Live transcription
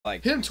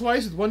like Hit him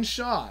twice with one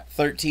shot.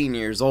 13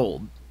 years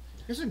old.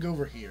 I guess I'd go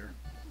over here.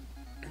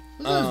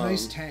 Look at those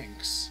nice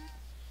tanks.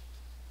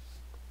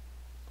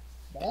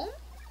 Bonk?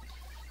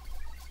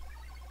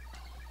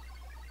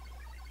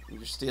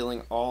 You're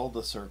stealing all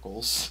the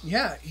circles.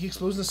 Yeah, he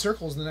explodes the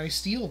circles and then I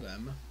steal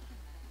them.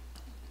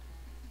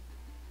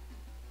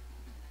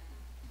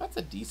 That's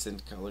a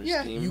decent color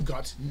Yeah, scheme. you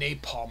got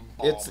napalm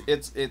bomb.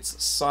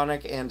 It's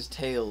Sonic and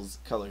Tails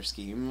color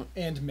scheme.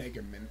 And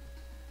Mega Man.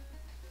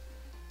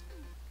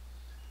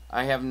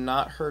 I have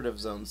not heard of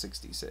Zone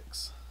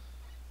 66.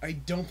 I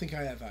don't think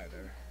I have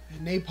either.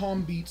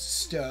 Napalm beats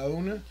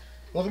Stone.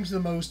 Welcome to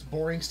the most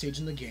boring stage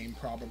in the game,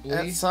 probably.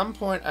 At some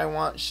point, I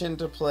want Shin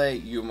to play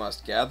You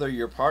Must Gather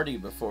Your Party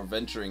Before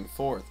Venturing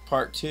Forth,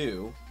 Part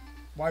 2.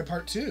 Why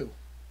Part 2?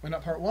 Why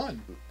not Part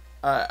 1?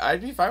 I'd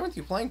be fine with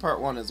you playing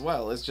Part 1 as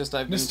well. It's just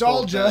I've been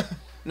Nostalgia! told that,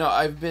 no,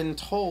 I've been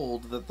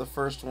told that the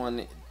first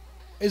one...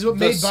 Is what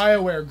made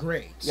BioWare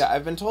great. Yeah,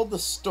 I've been told the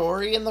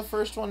story in the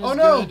first one is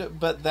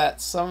good, but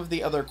that some of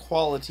the other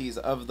qualities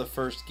of the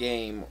first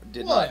game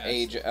did not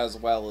age as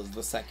well as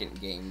the second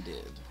game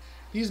did.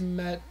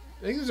 I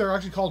think these are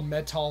actually called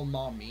Metal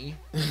Mommy.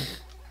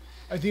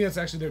 I think that's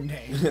actually their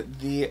name.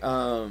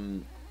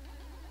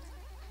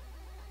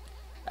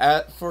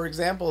 For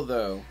example,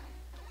 though,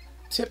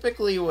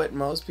 typically what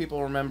most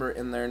people remember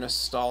in their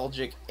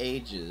nostalgic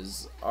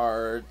ages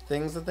are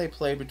things that they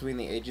played between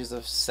the ages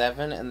of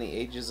 7 and the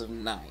ages of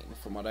 9,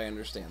 from what I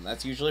understand.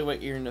 That's usually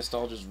what your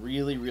nostalgia is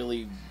really,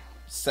 really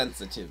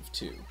sensitive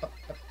to.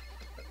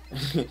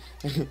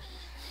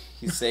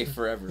 He's safe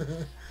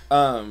forever.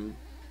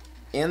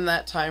 In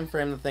that time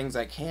frame, the things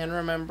I can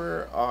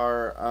remember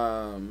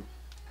are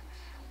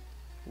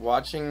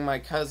watching my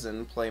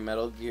cousin play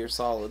Metal Gear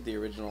Solid, the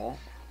original,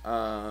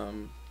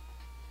 Final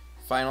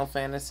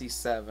Fantasy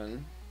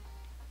VII.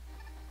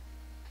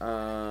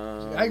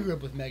 I grew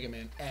up with Mega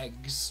Man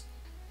Eggs.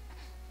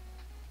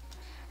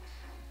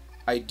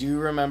 I do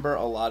remember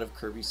a lot of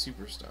Kirby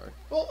Superstar.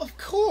 Well, of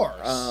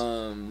course.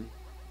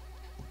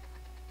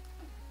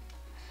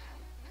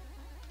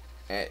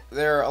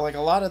 There are like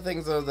a lot of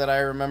things though that I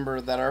remember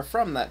that are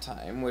from that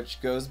time,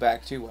 which goes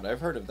back to what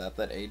I've heard of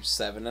that age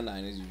 7 to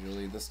 9 is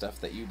usually the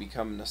stuff that you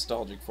become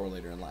nostalgic for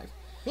later in life.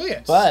 Well,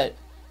 yes. But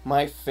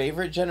my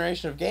favorite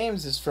generation of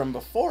games is from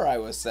before I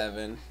was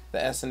 7, the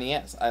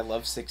SNES. I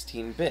love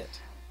 16-bit.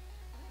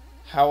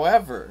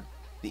 However,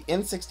 the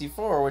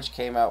N64, which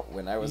came out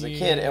when I was a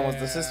kid and was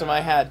the system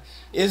I had,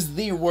 is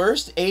the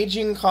worst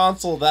aging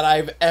console that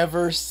I've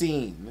ever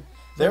seen.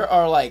 There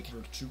are like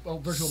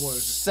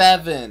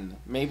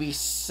maybe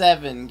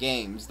seven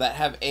games that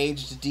have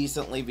aged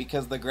decently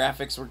because the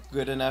graphics were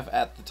good enough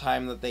at the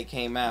time that they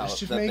came out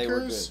they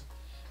were good.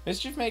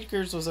 Mischief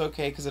Makers was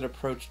okay because it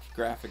approached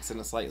graphics in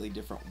a slightly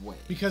different way.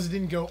 Because it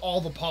didn't go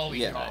all the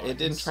polygons. Yeah, it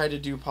didn't try to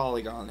do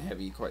polygon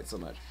heavy quite so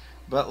much.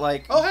 But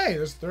like... Oh, hey,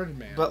 there's Third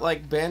Man. But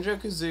like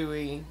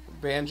Banjo-Kazooie,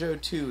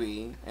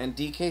 Banjo-Tooie, and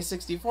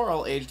DK64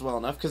 all aged well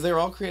enough because they were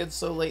all created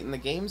so late in the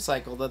game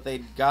cycle that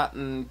they'd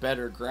gotten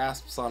better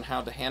grasps on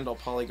how to handle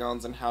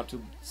polygons and how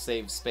to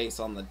save space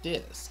on the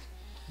disc.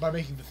 By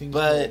making the things go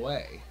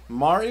away.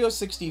 Mario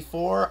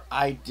 64,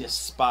 I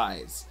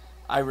despise.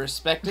 I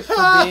respect it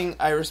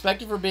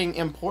for being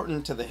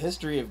important to the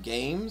history of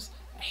games.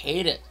 I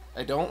hate it.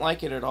 I don't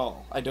like it at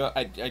all. I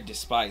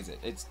despise it.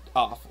 It's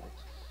awful.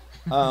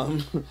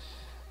 Look,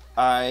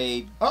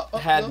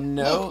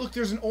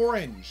 there's an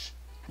orange.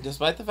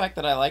 Despite the fact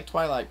that I like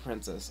Twilight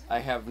Princess, I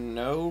have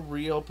no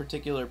real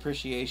particular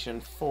appreciation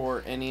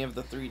for any of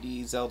the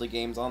 3D Zelda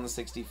games on the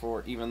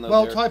 64, even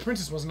though Twilight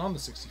Princess wasn't on the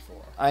 64.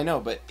 I know,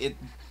 but it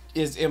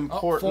is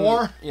important.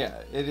 4? Yeah,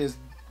 it is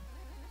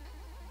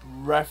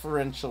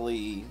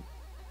referentially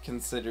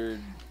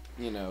considered,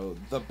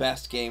 the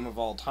best game of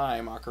all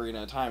time,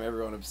 Ocarina of Time,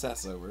 everyone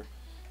obsesses over.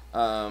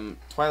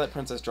 Twilight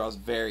Princess draws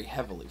very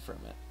heavily from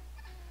it.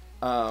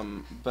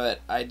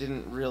 But I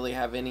didn't really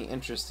have any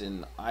interest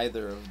in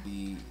either of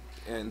the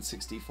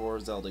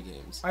N64 Zelda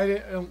games.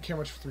 I don't care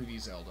much for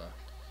 3D Zelda.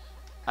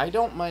 I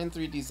don't mind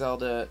 3D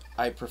Zelda.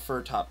 I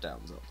prefer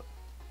top-down Zelda.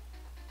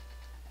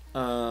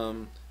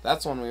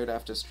 That's one we would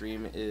have to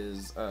stream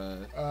is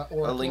a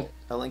link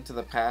to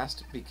the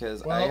Past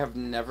because I have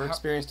never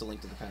experienced A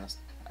Link to the Past.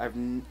 A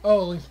Link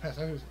to the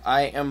Past.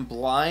 I am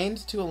blind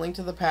to A Link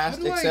to the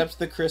Past except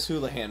the Chris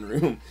Houlihan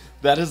room.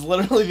 That is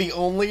literally the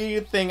only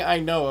thing I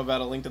know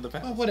about A Link to the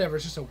Past. Oh, whatever.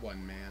 It's just a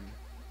one-man.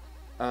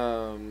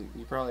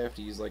 You probably have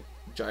to use like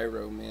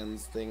Gyro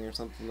Man's thing or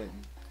something like.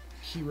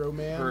 Hero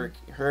Man.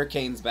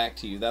 Hurricane's back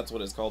to you. That's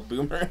what it's called.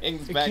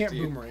 Boomerang's back to you. It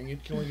can't boomerang.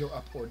 It can only go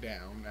up or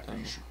down after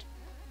you shoot.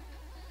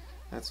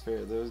 That's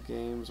fair. Those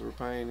games were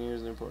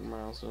pioneers and important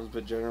milestones,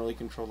 but generally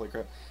controlled like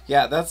crap.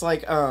 Yeah, that's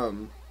like,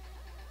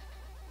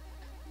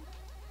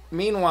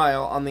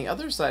 Meanwhile, on the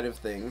other side of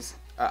things,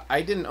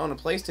 I didn't own a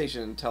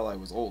PlayStation until I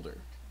was older.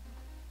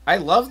 I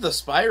love the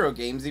Spyro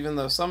games, even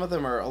though some of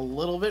them are a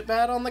little bit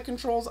bad on the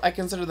controls. I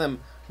consider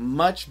them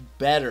much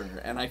better,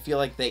 and I feel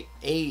like they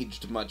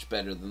aged much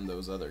better than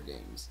those other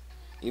games,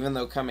 even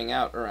though coming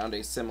out around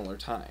a similar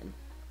time.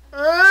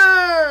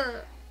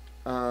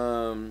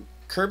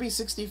 Kirby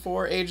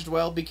 64 aged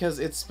well because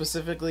it's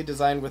specifically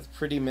designed with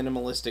pretty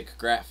minimalistic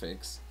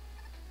graphics.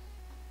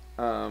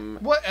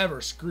 Whatever,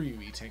 screw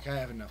you, E-Tank. I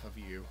have enough of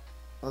you.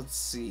 Let's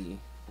see.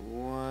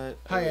 What?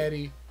 Hi,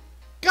 Eddie.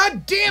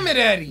 God damn it,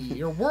 Eddie!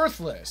 You're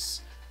worthless.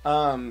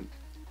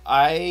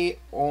 I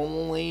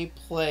only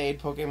played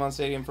Pokemon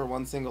Stadium for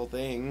one single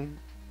thing.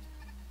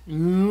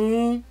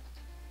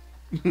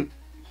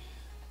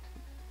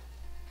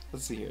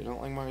 Let's see here. I don't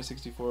like Mario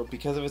 64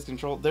 because of its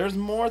control. There's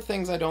more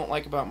things I don't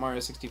like about Mario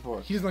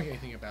 64. He doesn't like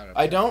anything about it.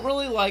 I don't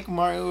really like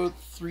Mario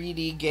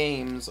 3D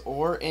games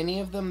or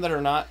any of them that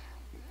are not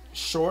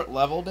short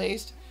level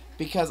based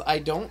because I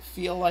don't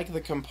feel like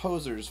the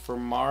composers for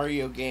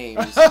Mario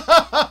games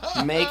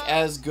make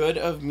as good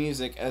of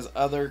music as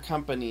other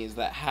companies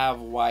that have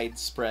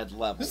widespread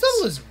levels. This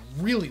level is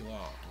really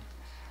long.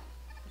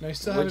 And I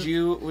still Would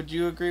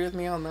you agree with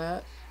me on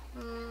that?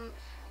 You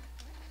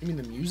mean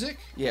the music?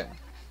 Yeah.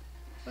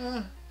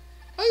 I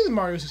think the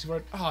Mario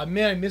 64. Oh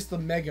man, I missed the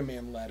Mega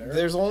Man letter.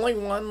 There's only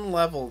one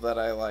level that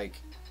I like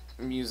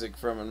music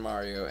from in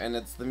Mario, and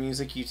it's the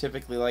music you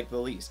typically like the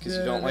least because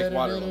you don't like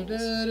water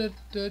levels.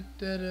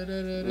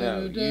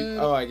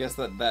 No, I guess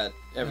that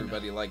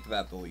everybody liked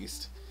that the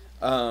least.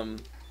 Alright,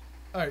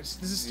 so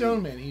this is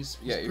Stone Man. He's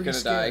you're gonna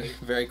scary. die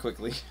very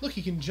quickly. Look,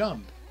 he can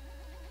jump.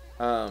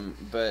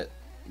 But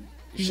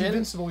He's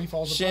invincible. He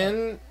falls apart.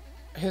 Shin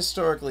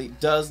historically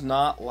does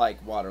not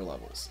like water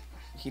levels.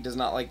 He does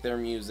not like their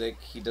music.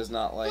 He does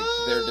not like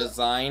their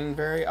design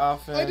very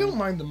often. I don't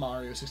mind the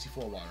Mario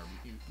 64 water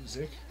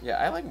music. Yeah,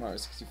 I like Mario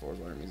 64's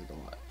water music a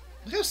lot.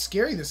 Look how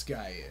scary this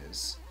guy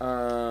is.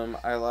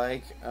 I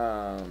like,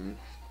 I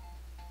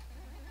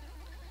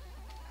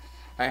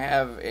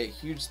have a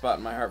huge spot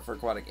in my heart for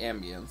Aquatic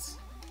Ambience.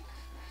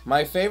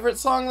 My favorite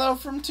song, though,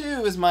 from 2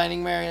 is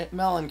Mining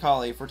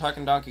Melancholy, if we're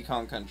talking Donkey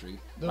Kong Country.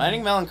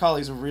 Mining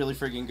Melancholy is a really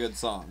freaking good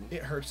song.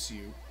 It hurts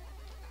you.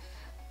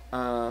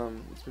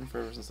 It's been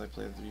forever since I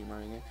played the 3D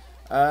Mario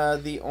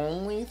game. The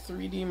only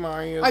 3D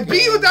Mario I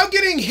beat you without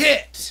getting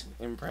hit!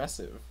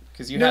 Impressive.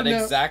 Because you had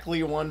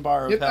exactly one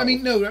bar of health. I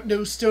mean,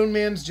 no, Stone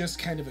Man's just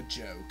kind of a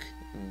joke.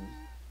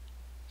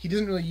 He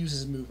doesn't really use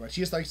his move much.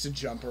 He just likes to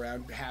jump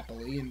around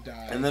happily and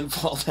die. And then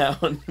fall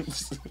down.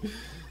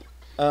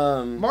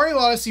 Mario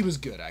Odyssey was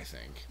good, I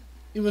think.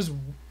 It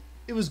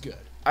was good.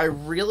 I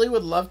really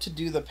would love to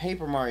do the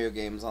Paper Mario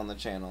games on the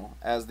channel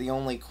as the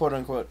only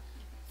quote-unquote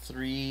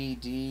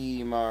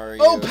 3D Mario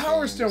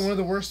Power games. Stone, one of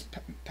the worst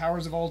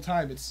powers of all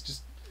time. It's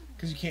just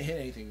because you can't hit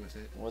anything with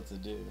it. What's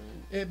it do?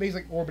 It makes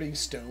like orbiting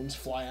stones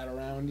fly out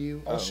around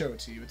you. I'll show it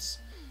to you. It's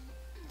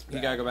you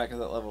gotta go back to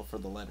that level for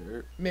the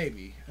letter.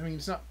 Maybe. I mean,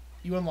 it's not.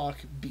 You unlock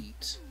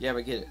beat. Yeah,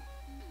 but get it.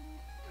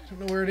 I don't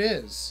know where it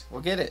is.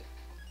 Well, get it.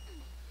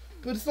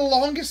 But it's the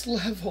longest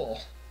level.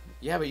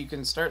 Yeah, but you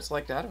can start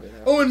select out of it.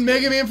 Oh, and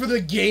Mega Man for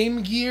the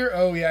Game Gear.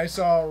 Oh yeah, I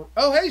saw.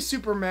 Oh hey,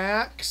 Super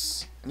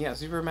Max. Yeah,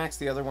 Super Max,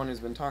 the other one who's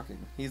been talking.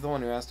 He's the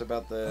one who asked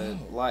about the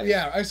life.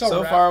 Yeah, I saw.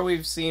 So far,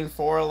 we've seen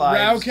 4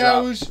 lives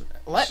drop.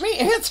 Let me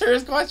answer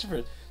his question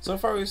first. So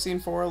far, we've seen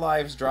 4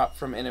 lives drop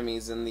from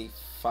enemies in the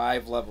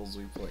 5 levels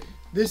we played.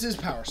 This is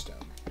Power Stone.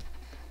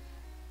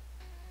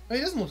 I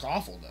mean, it doesn't look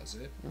awful, does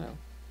it? No.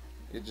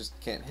 It just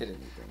can't hit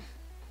anything.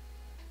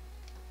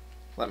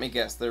 Let me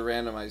guess, they're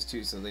randomized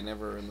too, so they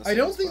never are in the same I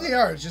don't think spot. they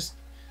are. It's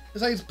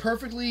like it's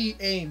perfectly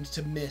aimed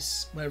to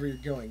miss whatever you're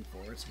going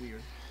for. It's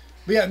weird.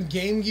 But yeah, in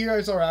Game Gear,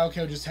 I saw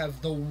Raocow just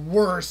have the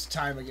worst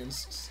time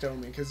against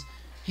Stoneman because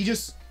he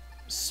just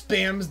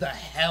spams the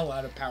hell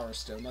out of Power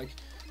Stone. Like,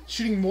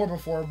 shooting more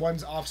before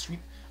one's off screen.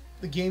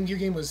 The Game Gear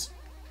game was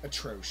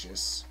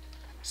atrocious.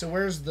 So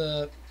where's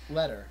the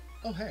letter?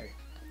 Oh, hey.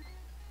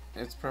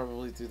 It's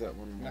probably through that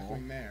one Not wall.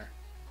 going there.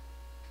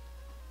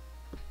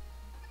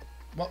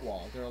 What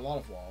wall? There are a lot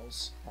of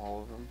walls.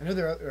 All of them. I know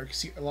there are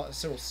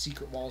several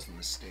secret walls on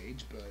this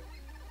stage, but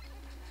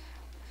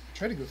I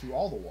tried to go through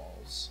all the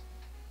walls.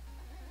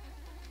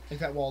 Like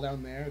that wall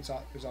down there.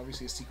 There's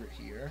obviously a secret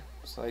here.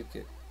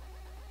 Sidekick.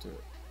 Do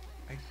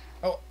it.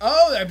 Oh!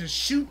 I have to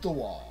shoot the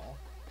wall.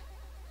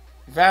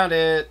 Found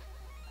it!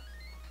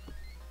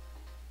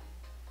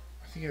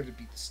 I think I have to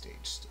beat the stage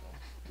still.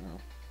 No.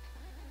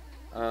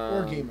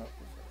 Or game over.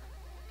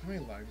 How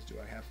many lives do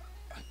I have?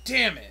 Oh,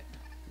 damn it!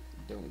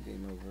 Don't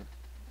game over.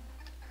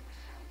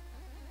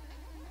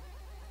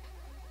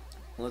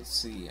 Let's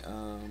see.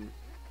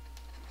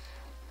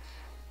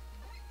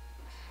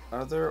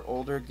 Other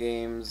older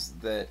games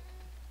that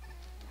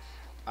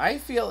I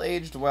feel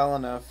aged well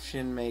enough,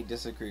 Shin may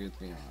disagree with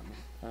me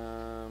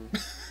on.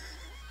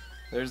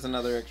 There's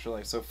another extra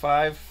life. So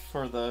 5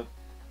 for the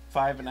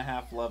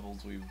 5.5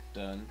 levels we've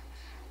done.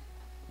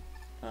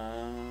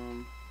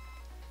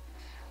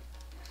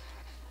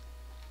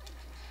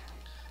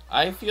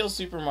 I feel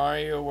Super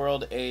Mario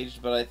World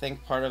aged, but I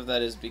think part of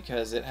that is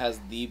because it has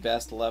the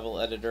best level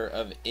editor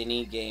of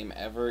any game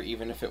ever,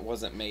 even if it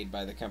wasn't made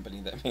by the company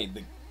that made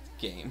the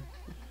game.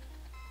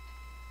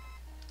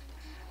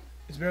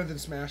 It's better than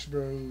Smash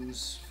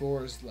Bros.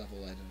 4's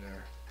level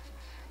editor.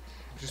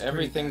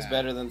 Everything's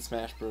better than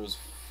Smash Bros.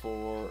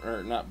 4,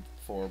 or not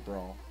 4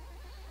 Brawl.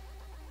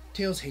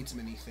 Tails hates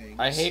many things.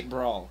 I hate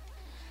Brawl.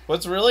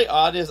 What's really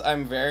odd is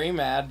I'm very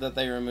mad that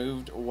they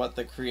removed what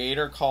the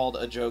creator called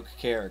a joke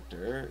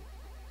character.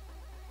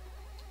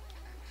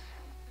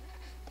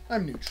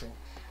 I'm neutral.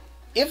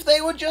 If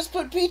they would just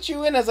put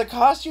Pichu in as a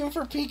costume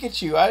for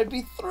Pikachu, I would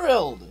be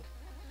thrilled.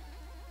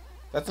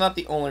 That's not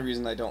the only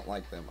reason I don't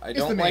like them. I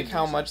don't like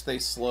how much they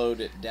slowed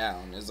it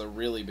down is a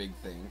really big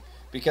thing.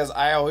 Because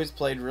I always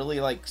played really,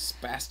 like,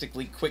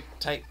 spastically quick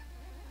type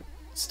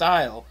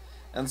style.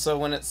 And so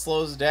when it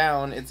slows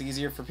down, it's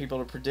easier for people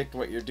to predict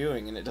what you're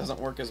doing, and it doesn't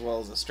work as well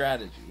as a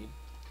strategy.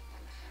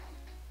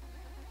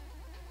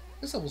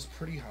 This level's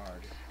pretty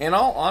hard. In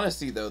all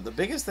honesty, though, the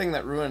biggest thing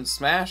that ruined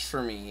Smash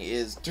for me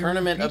is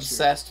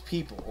tournament-obsessed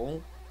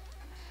people.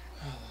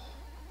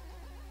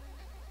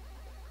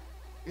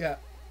 Yeah.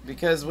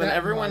 Because when That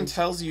everyone might.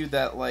 tells you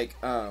that, like,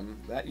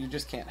 that you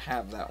just can't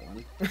have that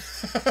one.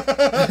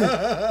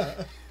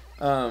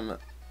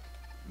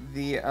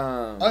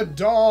 A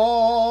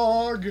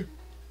dog!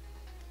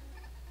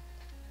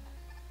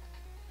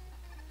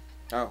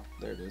 Oh,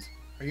 there it is.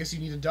 I guess you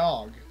need a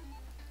dog.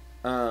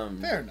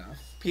 Fair enough.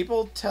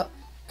 People tell...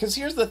 Because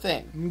here's the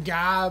thing.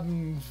 Gav.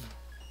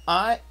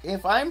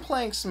 If I'm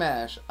playing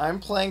Smash, I'm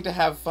playing to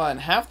have fun.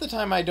 Half the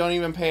time I don't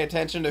even pay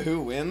attention to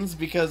who wins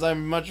because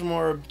I'm much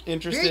more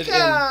interested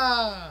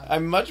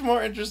I'm much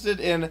more interested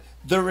in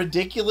the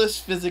ridiculous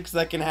physics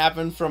that can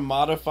happen from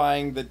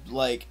modifying the,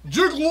 like...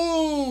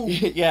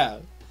 Jiggly! Yeah.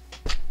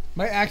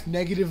 Might act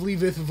negatively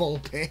with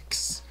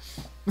Vulpix.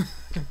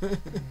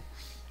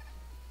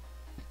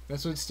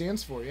 That's what it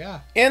stands for,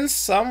 yeah. In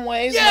some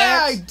ways, Yeah,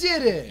 Max... I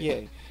did it!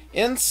 Yay.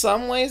 In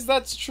some ways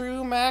that's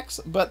true, Max,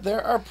 but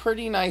there are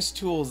pretty nice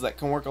tools that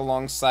can work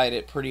alongside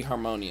it pretty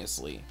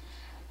harmoniously.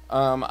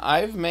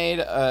 I've made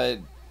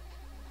a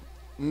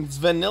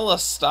vanilla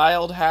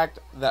styled hack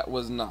that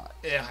was not.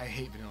 Yeah, I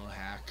hate vanilla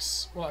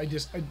hacks. Well,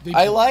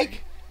 I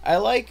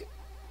like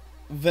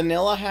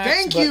vanilla hacks.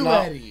 Thank but you,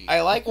 not, Eddie.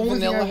 I like Only thing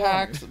vanilla I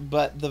hacks,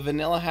 but the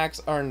vanilla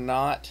hacks are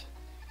not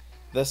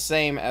the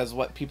same as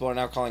what people are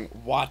now calling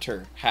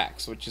water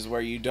hacks, which is where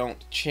you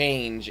don't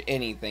change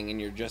anything and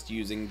you're just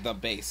using the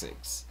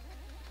basics.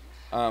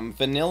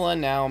 Vanilla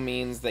now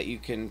means that you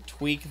can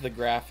tweak the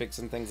graphics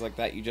and things like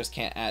that. You just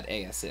can't add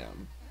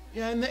ASM.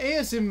 Yeah, and the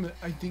ASM,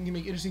 I think, can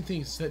make interesting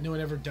things that no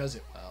one ever does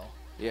it well.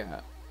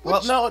 Yeah.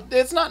 Well, no,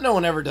 it's not no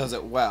one ever does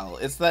it well.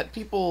 It's that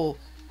people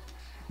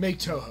Make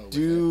Toho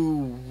do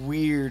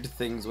weird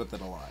things with it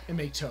a lot. and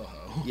make Toho.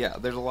 Yeah,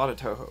 there's a lot of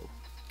Toho.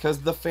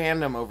 Because the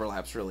fandom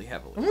overlaps really I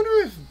heavily. wonder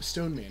if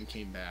Stone Man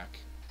came back.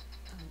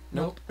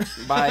 Nope.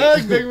 Bye. Bye.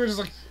 They were just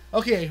like,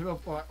 okay,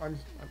 well,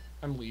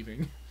 I'm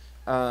leaving.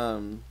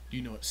 Do Do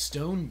you know what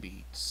Stone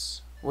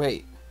beats?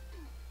 Wait.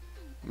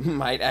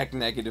 Might act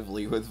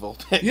negatively with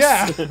Vulpix.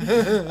 Yeah.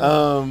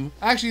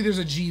 Actually, there's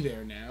a G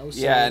there now. So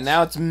Yeah,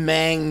 now it's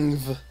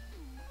Mangv.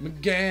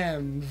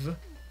 McGanv.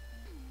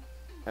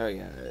 Oh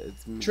yeah,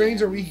 it's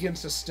Trains are Mangv. weak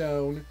against a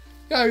stone.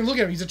 Yeah, I mean, look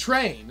at him. He's a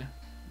train.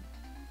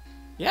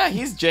 Yeah,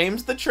 he's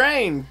James the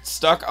Train,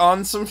 stuck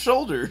on some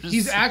shoulders.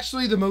 He's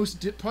actually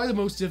probably the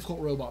most difficult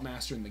robot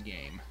master in the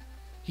game.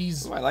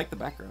 He's. Ooh, I like the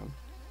background.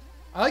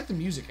 I like the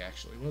music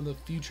actually. One of the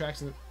few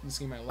tracks in this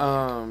game I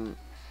like.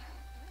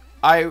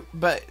 I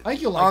think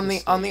you'll like on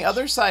this the stage.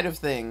 other side of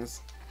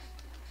things.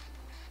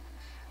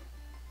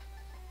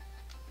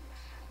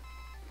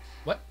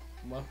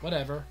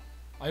 Whatever.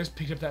 I just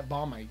picked up that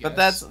bomb, I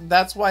guess. But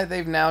that's why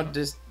they've now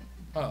just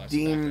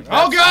deemed.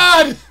 Oh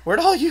God! Where'd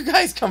all you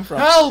guys come from?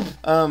 Help!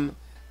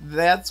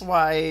 That's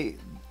why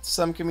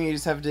some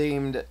communities have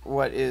deemed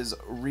what is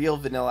real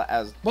vanilla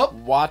as Well,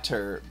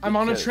 water. I'm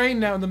on a because,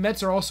 train now, and the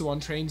Mets are also on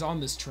trains on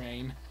this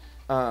train.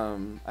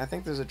 I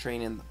think there's a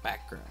train in the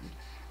background.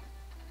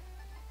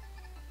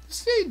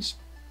 Stage,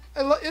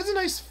 it's a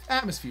nice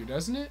atmosphere,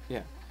 doesn't it?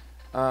 Yeah.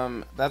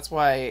 That's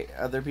why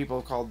other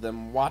people called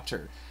them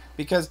water.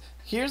 Because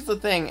here's the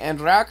thing,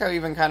 and Raka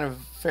even kind of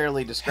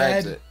fairly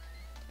describes it.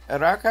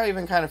 Raka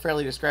even kind of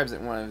fairly describes it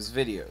in one of his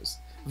videos.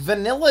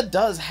 Vanilla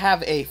does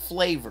have a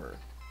flavor.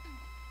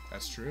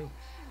 That's true.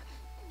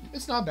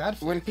 It's not bad.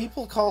 When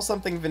people call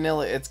something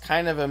vanilla, it's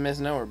kind of a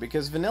misnomer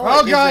because vanilla.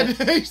 Oh God!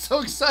 He's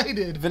so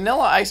excited.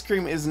 Vanilla ice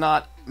cream is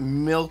not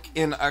milk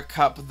in a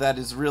cup that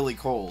is really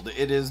cold.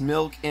 It is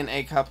milk in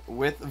a cup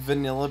with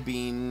vanilla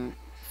bean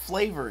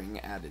flavoring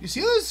added. You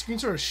see how the screen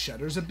sort of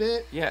shudders a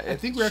bit? Yeah, I it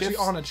think we're actually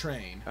shifts- on a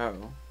train. Oh,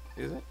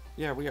 is it?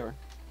 Yeah, we are.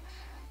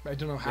 I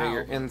don't know how. Yeah,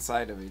 you're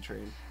inside of a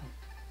train.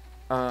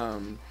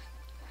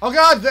 Oh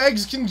God! The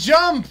eggs can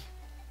jump.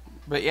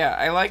 But yeah,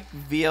 I like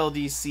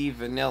VLDC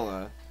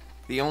vanilla.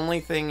 The only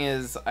thing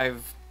is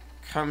I've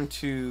come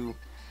to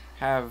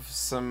have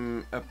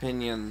some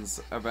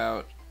opinions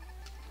about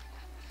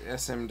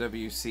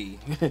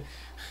SMWC.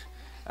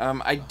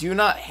 I do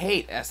not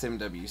hate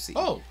SMWC.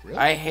 Oh, really?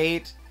 I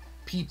hate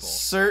People.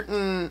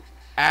 certain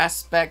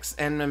aspects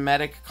and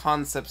mimetic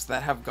concepts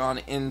that have gone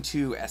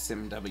into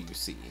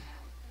SMWC.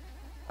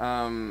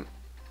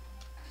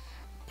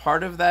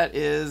 Part of that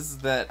is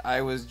that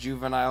I was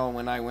juvenile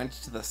when I went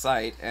to the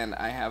site, and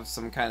I have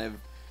some kind of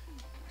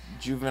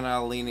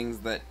juvenile leanings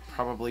that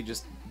probably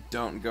just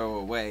don't go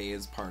away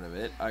is part of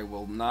it. I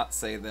will not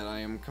say that I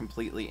am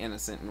completely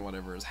innocent in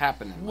whatever is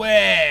happening.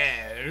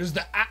 Where's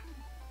the...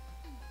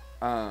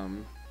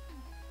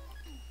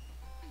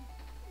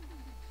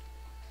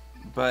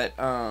 But,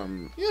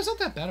 Yeah, it's not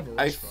that bad of a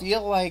I restaurant.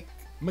 feel like...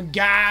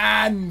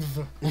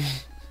 McGanv!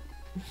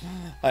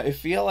 I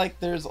feel like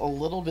there's a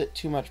little bit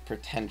too much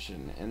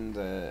pretension in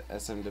the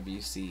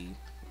SMWC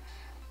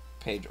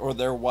page. Or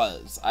there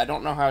was. I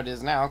don't know how it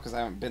is now, because I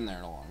haven't been there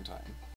in a long time.